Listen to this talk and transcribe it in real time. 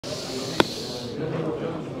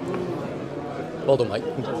Well done, mate.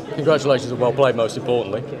 Congratulations and well played, most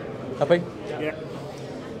importantly. Happy? Yeah.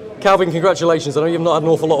 Kalvin, congratulations. I know you've not had an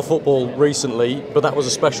awful lot of football recently, but that was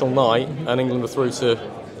a special night, and England are through to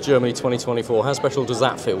Germany 2024. How special does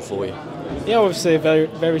that feel for you? Yeah, obviously very,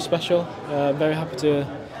 very special. Very happy to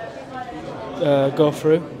go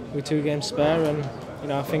through with 2 games spare,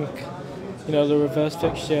 and I think the reverse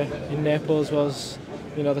fixture in Naples was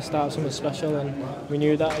the start of something special, and we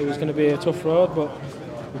knew that it was going to be a tough road, but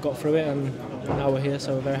we got through it, and now we're here,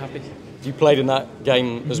 so we're very happy. You played in that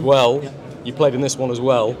game as well. Yeah. You played in this one as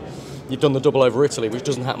well. You've done the double over Italy, which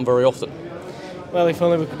doesn't happen very often. Well, if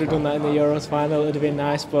only we could have done that in the Euros final, it would have been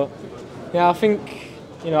nice. But yeah, I think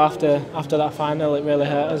after that final, it really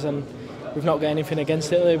hurt us, and we've not got anything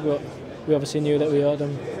against Italy, but we obviously knew that we owed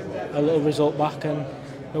them a little result back, and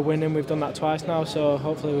we're winning. We've done that twice now, so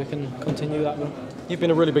hopefully we can continue that run. You've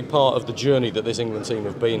been a really big part of the journey that this England team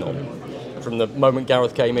have been on, from the moment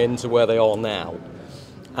Gareth came in to where they are now.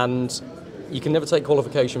 And you can never take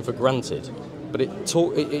qualification for granted, but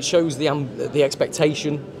it shows the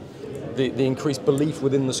expectation, the increased belief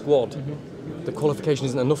within the squad. The qualification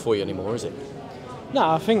isn't enough for you anymore, is it? No,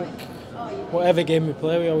 I think whatever game we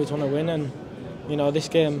play, we always want to win, and this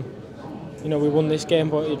game, we won this game,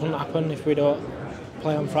 but it doesn't happen if we don't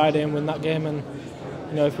play on Friday and win that game. And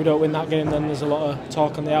if we don't win that game, then there's a lot of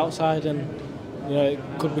talk on the outside, and it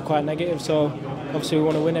could be quite negative. So obviously we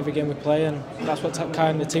want to win every game we play, and that's what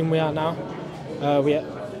kind of team we are now.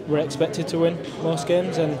 We're expected to win most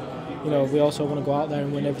games, and we also want to go out there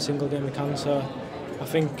and win every single game we can. So I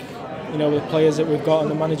think with the players that we've got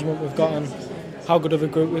and the management we've got and how good of a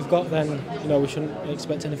group we've got, then we shouldn't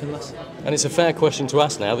expect anything less. And it's a fair question to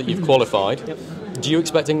ask now that you've qualified. Yep. Do you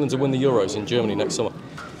expect England to win the Euros in Germany next summer?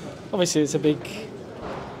 Obviously, it's a big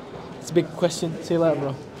question. See you later,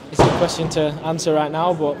 bro. It's a question to answer right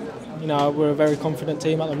now, but we're a very confident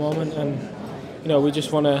team at the moment, and we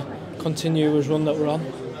just want to continue this run that we're on.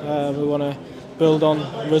 We want to build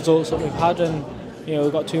on results that we've had, and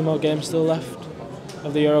we've got 2 more games still left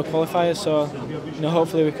of the Euro qualifiers, so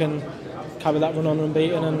hopefully we can carry that run on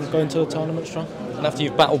unbeaten and go into the tournament strong. And after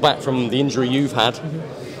you've battled back from the injury you've had,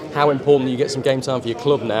 how important that you get some game time for your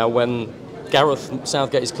club now when Gareth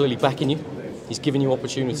Southgate is clearly backing you? He's giving you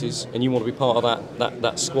opportunities, and you want to be part of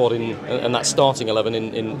that squad and that starting 11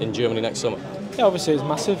 in Germany next summer. Yeah, obviously it's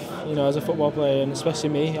massive, as a football player, and especially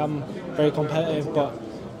me. I'm very competitive, but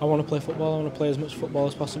I want to play football. I want to play as much football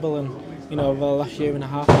as possible, and over the last year and a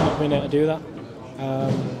half, I've not been able to do that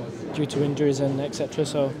due to injuries and etc.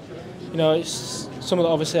 So, it's something that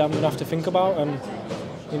obviously I'm going to have to think about, and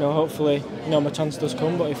hopefully, my chance does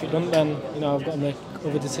come. But if it doesn't, then I've got to make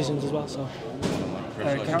other decisions as well. So.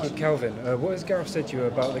 Kalvin, what has Gareth said to you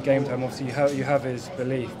about the game time? Obviously, you have his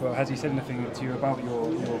belief, but has he said anything to you about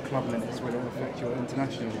your club minutes? Will it affect your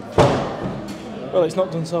international? Well, it's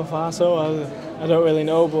not done so far, so I don't really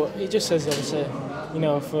know. But he just says, obviously,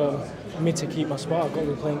 for me to keep my spot, I've got to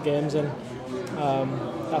be playing games, and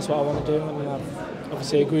that's what I want to do. And I've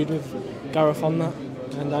obviously agreed with Gareth on that,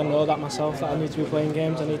 and I know that myself, that I need to be playing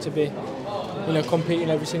games. I need to be, competing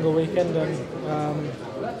every single weekend,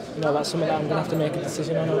 and that's something that I'm going to have to make a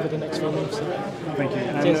decision on over the next few months. Thank you.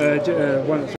 And